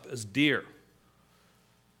Commandments up as dear,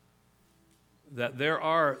 that there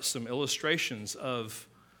are some illustrations of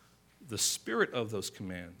the spirit of those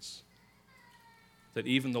commands that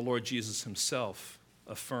even the Lord Jesus himself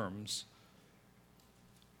affirms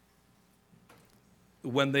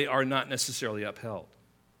when they are not necessarily upheld.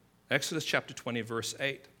 Exodus chapter 20, verse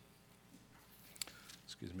 8.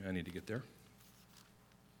 Excuse me, I need to get there.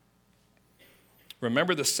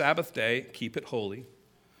 Remember the Sabbath day, keep it holy.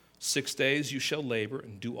 6 days you shall labor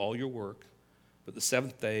and do all your work, but the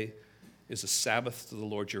seventh day is a Sabbath to the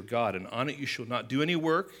Lord your God, and on it you shall not do any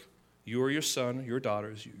work, you or your son, your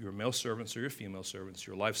daughters, your male servants or your female servants,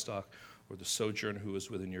 your livestock, or the sojourner who is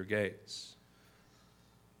within your gates.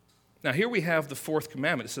 Now here we have the fourth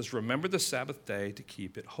commandment. It says, remember the Sabbath day to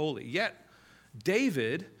keep it holy. Yet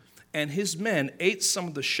David and his men ate some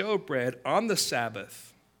of the showbread on the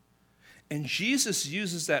Sabbath. And Jesus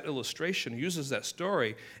uses that illustration, uses that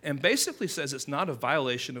story, and basically says it's not a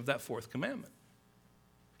violation of that fourth commandment.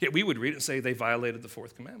 Yet we would read it and say they violated the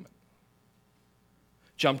fourth commandment.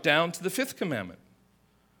 Jump down to the fifth commandment.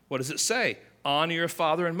 What does it say? Honor your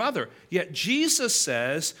father and mother. Yet Jesus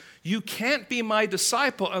says you can't be my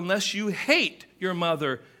disciple unless you hate your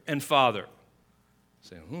mother and father.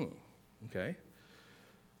 Say, okay.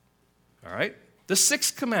 All right. The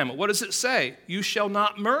sixth commandment, what does it say? You shall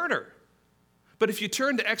not murder. But if you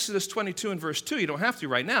turn to Exodus 22 and verse 2, you don't have to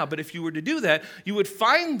right now, but if you were to do that, you would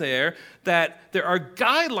find there that there are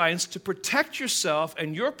guidelines to protect yourself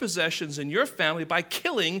and your possessions and your family by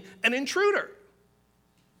killing an intruder.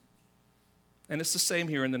 And it's the same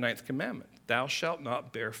here in the 9th commandment. Thou shalt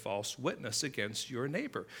not bear false witness against your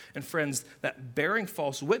neighbor. And friends, that bearing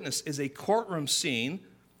false witness is a courtroom scene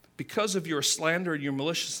because of your slander and your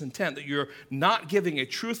malicious intent, that you're not giving a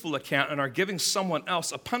truthful account and are giving someone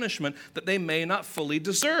else a punishment that they may not fully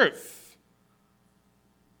deserve.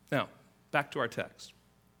 Now, back to our text.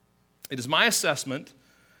 It is my assessment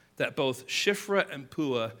that both Shiphrah and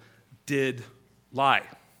Puah did lie,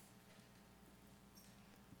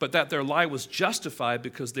 but that their lie was justified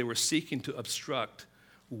because they were seeking to obstruct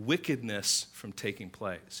wickedness from taking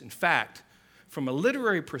place. In fact, from a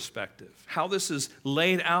literary perspective, how this is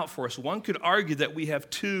laid out for us, one could argue that we have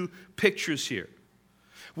two pictures here.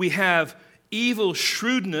 We have evil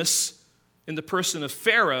shrewdness in the person of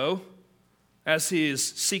Pharaoh as he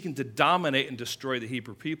is seeking to dominate and destroy the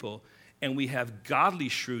Hebrew people, and we have godly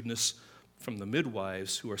shrewdness from the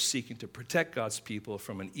midwives who are seeking to protect God's people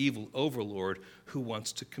from an evil overlord who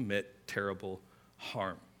wants to commit terrible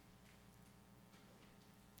harm.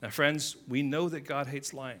 Now, friends, we know that God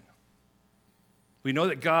hates lying. We know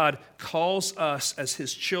that God calls us as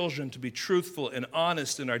his children to be truthful and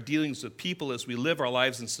honest in our dealings with people as we live our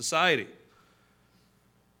lives in society.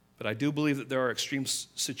 But I do believe that there are extreme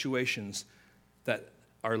situations that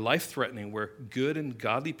are life-threatening where good and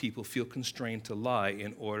godly people feel constrained to lie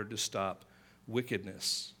in order to stop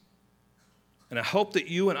wickedness. And I hope that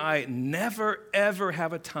you and I never, ever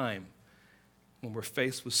have a time when we're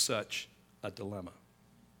faced with such a dilemma.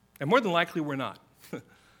 And more than likely, we're not.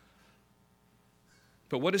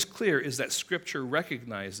 But what is clear is that Scripture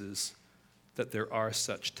recognizes that there are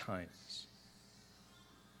such times.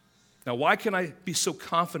 Now, why can I be so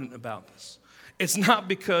confident about this? It's not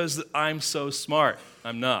because I'm so smart.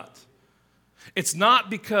 I'm not. It's not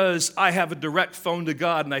because I have a direct phone to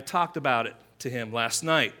God and I talked about it to him last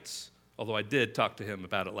night, although I did talk to him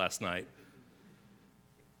about it last night.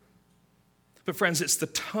 But friends, it's the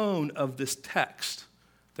tone of this text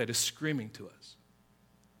that is screaming to us.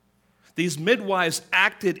 These midwives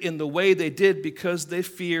acted in the way they did because they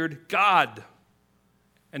feared God.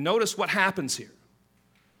 And notice what happens here.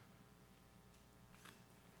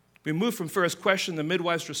 We move from Pharaoh's question, the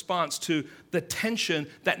midwife's response, to the tension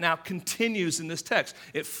that now continues in this text.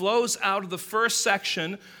 It flows out of the first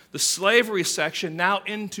section, the slavery section, now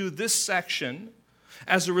into this section.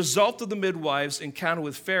 As a result of the midwives' encounter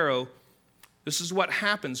with Pharaoh, this is what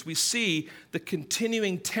happens. We see the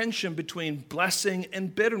continuing tension between blessing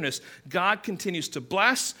and bitterness. God continues to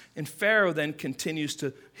bless, and Pharaoh then continues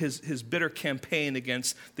to his bitter campaign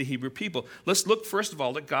against the Hebrew people. Let's look, first of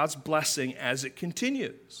all, at God's blessing as it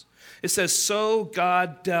continues. It says, so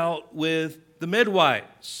God dealt with the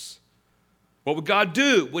midwives. What would God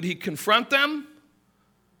do? Would he confront them?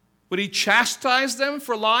 Would he chastise them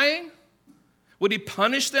for lying? Would he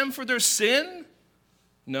punish them for their sin?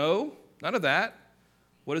 No. None of that.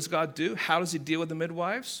 What does God do? How does he deal with the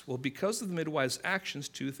midwives? Well, because of the midwives' actions,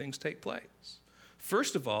 two things take place.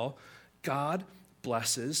 First of all, God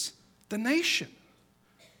blesses the nation.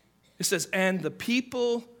 It says, and the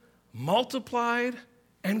people multiplied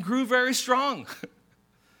and grew very strong.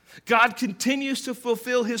 God continues to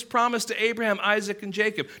fulfill his promise to Abraham, Isaac, and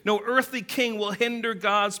Jacob. No earthly king will hinder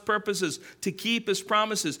God's purposes to keep his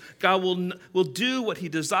promises. God will do what he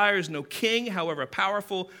desires. No king, however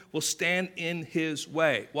powerful, will stand in his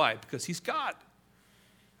way. Why? Because he's God,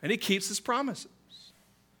 and he keeps his promises.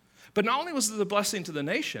 But not only was there the blessing to the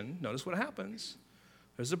nation, notice what happens.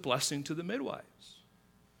 There's a blessing to the midwives.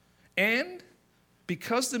 And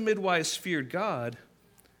because the midwives feared God,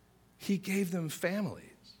 he gave them families.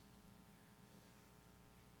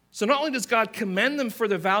 So not only does God commend them for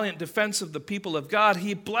their valiant defense of the people of God,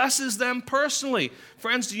 he blesses them personally.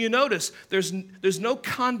 Friends, do you notice there's no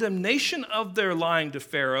condemnation of their lying to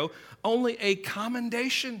Pharaoh, only a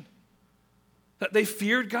commendation that they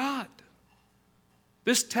feared God.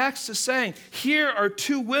 This text is saying, here are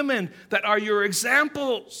two women that are your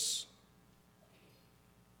examples.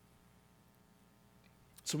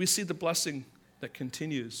 So we see the blessing that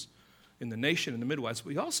continues in the nation and the midwives, but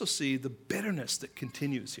we also see the bitterness that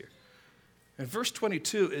continues here. And verse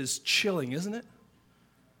 22 is chilling, isn't it?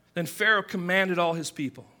 Then Pharaoh commanded all his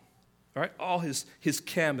people, all right, all his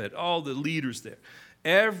cabinet, all the leaders there.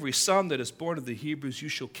 Every son that is born of the Hebrews you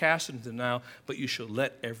shall cast into the Nile, but you shall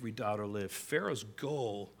let every daughter live. Pharaoh's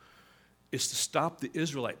goal is to stop the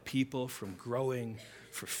Israelite people from growing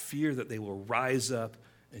for fear that they will rise up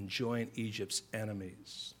and join Egypt's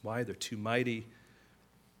enemies. Why? They're too mighty.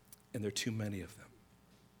 and there are too many of them.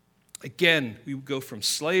 Again, we go from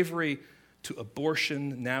slavery to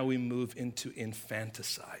abortion. Now we move into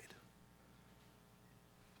infanticide.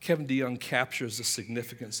 Kevin DeYoung captures the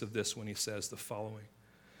significance of this when he says the following: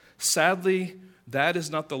 sadly, that is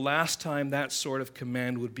not the last time that sort of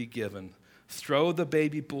command would be given. Throw the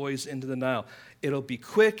baby boys into the Nile. It'll be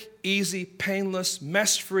quick, easy, painless,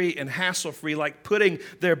 mess-free, and hassle-free, like putting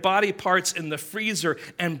their body parts in the freezer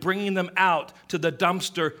and bringing them out to the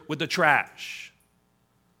dumpster with the trash.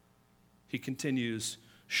 He continues,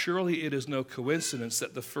 surely it is no coincidence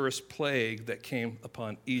that the first plague that came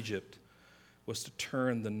upon Egypt was to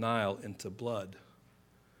turn the Nile into blood.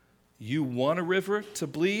 You want a river to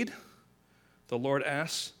bleed? The Lord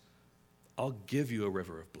asks, I'll give you a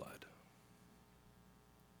river of blood.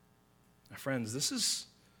 My friends, this is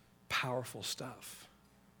powerful stuff.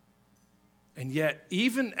 And yet,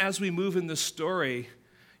 even as we move in this story,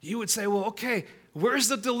 you would say, well, okay, where's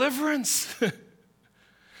the deliverance?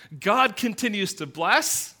 God continues to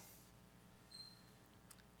bless,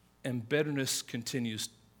 and bitterness continues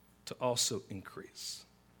to also increase.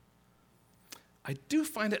 I do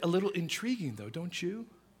find it a little intriguing, though, don't you?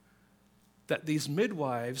 That these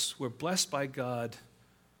midwives were blessed by God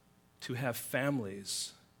to have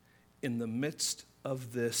families in the midst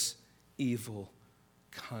of this evil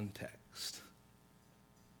context.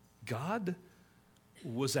 God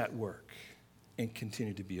was at work and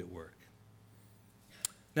continued to be at work.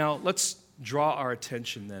 Now, let's draw our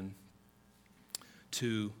attention then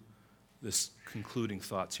to this concluding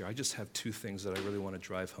thoughts here. I just have two things that I really want to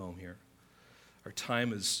drive home here. Our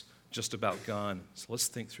time is just about gone, so let's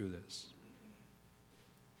think through this.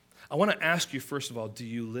 I want to ask you, first of all, do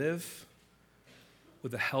you live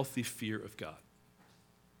with a healthy fear of God?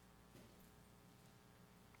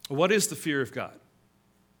 What is the fear of God?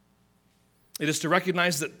 It is to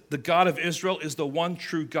recognize that the God of Israel is the one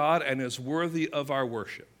true God and is worthy of our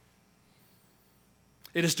worship.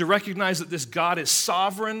 It is to recognize that this God is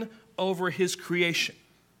sovereign over his creation.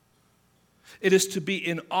 It is to be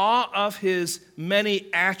in awe of his many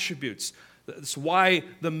attributes. That's why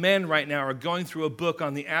the men right now are going through a book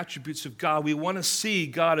on the attributes of God. We want to see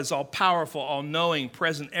God as all-powerful, all-knowing,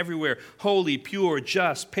 present everywhere, holy, pure,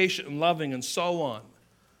 just, patient, and loving, and so on.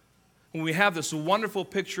 When we have this wonderful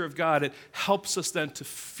picture of God, it helps us then to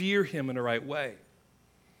fear him in the right way.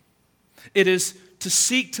 It is to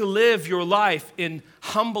seek to live your life in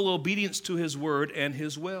humble obedience to his word and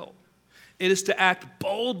his will. It is to act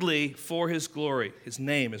boldly for his glory, his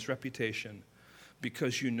name, his reputation,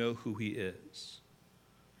 because you know who he is.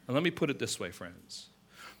 And let me put it this way, friends.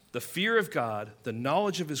 The fear of God, the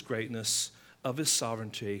knowledge of his greatness, of his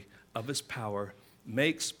sovereignty, of his power,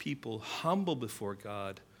 makes people humble before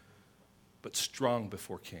God, but strong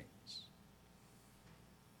before kings.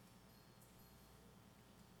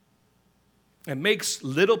 It makes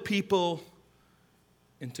little people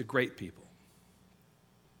into great people.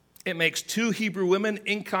 It makes two Hebrew women,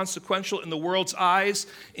 inconsequential in the world's eyes,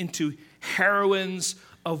 into heroines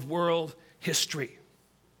of world history.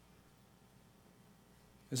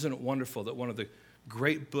 Isn't it wonderful that one of the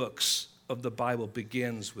great books of the Bible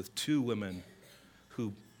begins with two women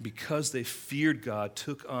who, because they feared God,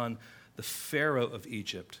 took on the Pharaoh of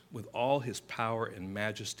Egypt with all his power and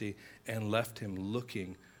majesty and left him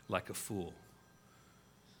looking like a fool.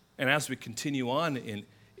 And as we continue on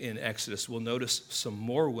in Exodus, we'll notice some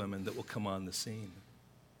more women that will come on the scene.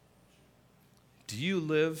 Do you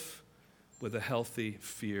live with a healthy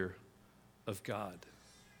fear of God?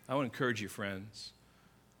 I want to encourage you, friends,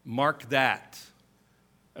 mark that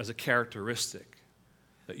as a characteristic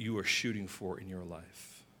that you are shooting for in your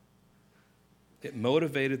life. It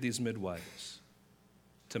motivated these midwives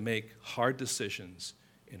to make hard decisions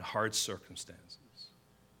in hard circumstances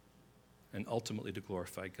and ultimately to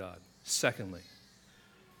glorify God. Secondly,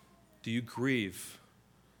 do you grieve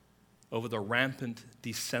over the rampant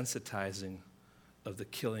desensitizing of the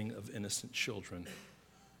killing of innocent children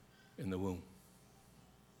in the womb?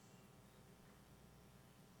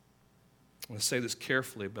 I'm going to say this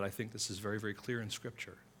carefully, but I think this is very, very clear in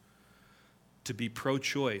Scripture. To be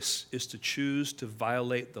pro-choice is to choose to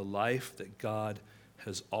violate the life that God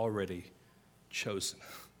has already chosen.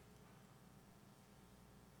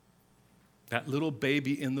 That little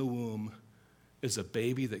baby in the womb is a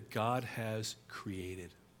baby that God has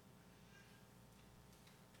created.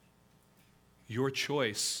 Your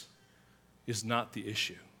choice is not the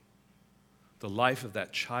issue. The life of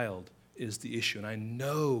that child is the issue. And I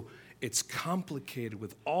know it's complicated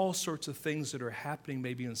with all sorts of things that are happening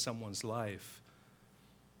maybe in someone's life.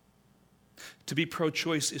 To be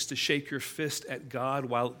pro-choice is to shake your fist at God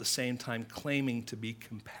while at the same time claiming to be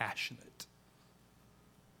compassionate.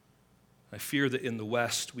 I fear that in the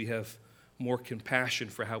West we have more compassion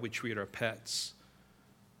for how we treat our pets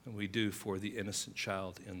than we do for the innocent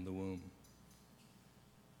child in the womb.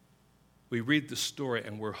 We read the story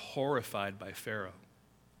and we're horrified by Pharaoh.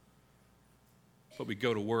 But we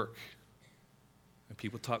go to work and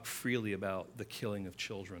people talk freely about the killing of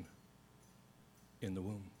children in the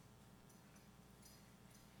womb.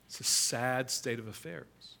 It's a sad state of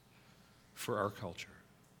affairs for our culture.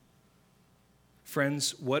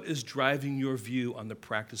 Friends, what is driving your view on the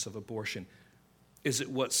practice of abortion? Is it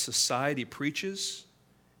what society preaches?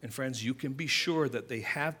 And friends, you can be sure that they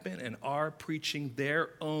have been and are preaching their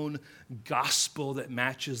own gospel that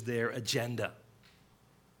matches their agenda.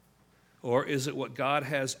 Or is it what God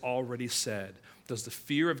has already said? Does the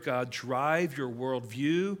fear of God drive your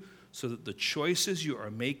worldview so that the choices you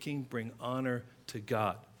are making bring honor to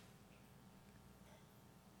God?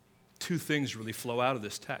 Two things really flow out of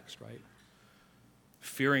this text, right?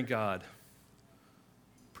 Fearing God,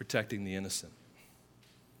 protecting the innocent.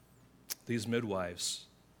 These midwives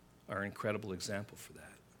are an incredible example for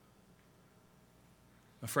that.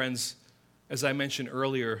 My friends, as I mentioned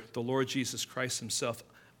earlier, the Lord Jesus Christ himself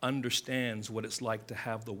understands what it's like to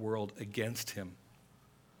have the world against him.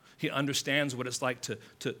 He understands what it's like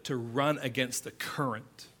to run against the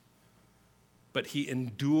current. But he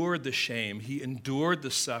endured the shame. He endured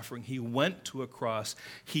the suffering. He went to a cross.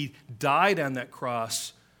 He died on that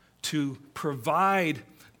cross to provide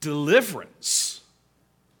deliverance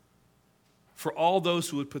for all those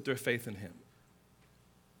who would put their faith in him.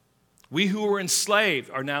 We who were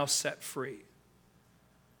enslaved are now set free.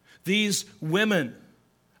 These women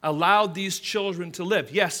allowed these children to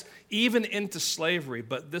live, yes, even into slavery,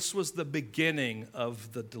 but this was the beginning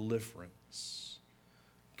of the deliverance.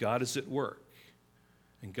 God is at work,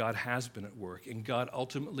 and God has been at work, and God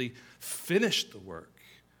ultimately finished the work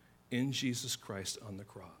in Jesus Christ on the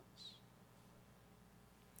cross.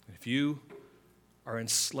 And if you are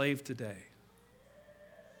enslaved today,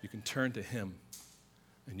 you can turn to him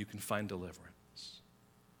and you can find deliverance.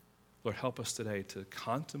 Lord, help us today to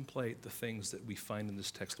contemplate the things that we find in this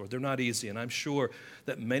text, Lord. They're not easy, and I'm sure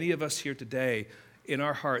that many of us here today in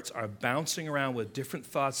our hearts are bouncing around with different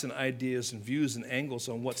thoughts and ideas and views and angles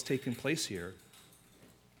on what's taking place here.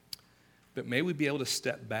 But may we be able to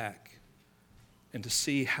step back and to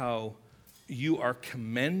see how you are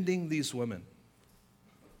commending these women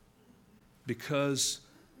because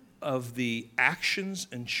of the actions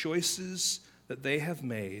and choices that they have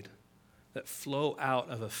made that flow out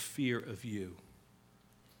of a fear of you.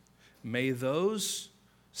 May those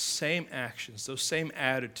same actions, those same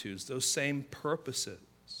attitudes, those same purposes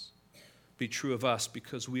be true of us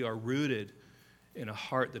because we are rooted in a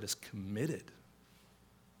heart that is committed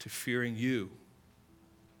to fearing you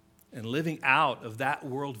and living out of that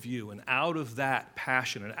worldview and out of that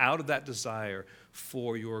passion and out of that desire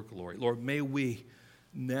for your glory. Lord, may we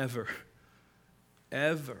never,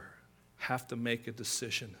 ever have to make a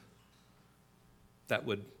decision that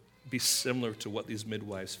would be similar to what these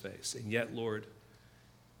midwives face. And yet, Lord,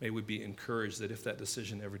 may we be encouraged that if that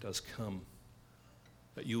decision ever does come,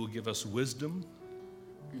 that you will give us wisdom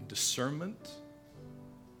and discernment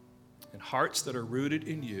and hearts that are rooted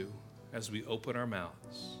in you as we open our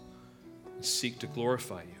mouths and seek to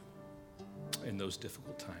glorify you in those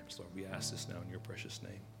difficult times. Lord, we ask this now in your precious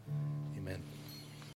name. Amen.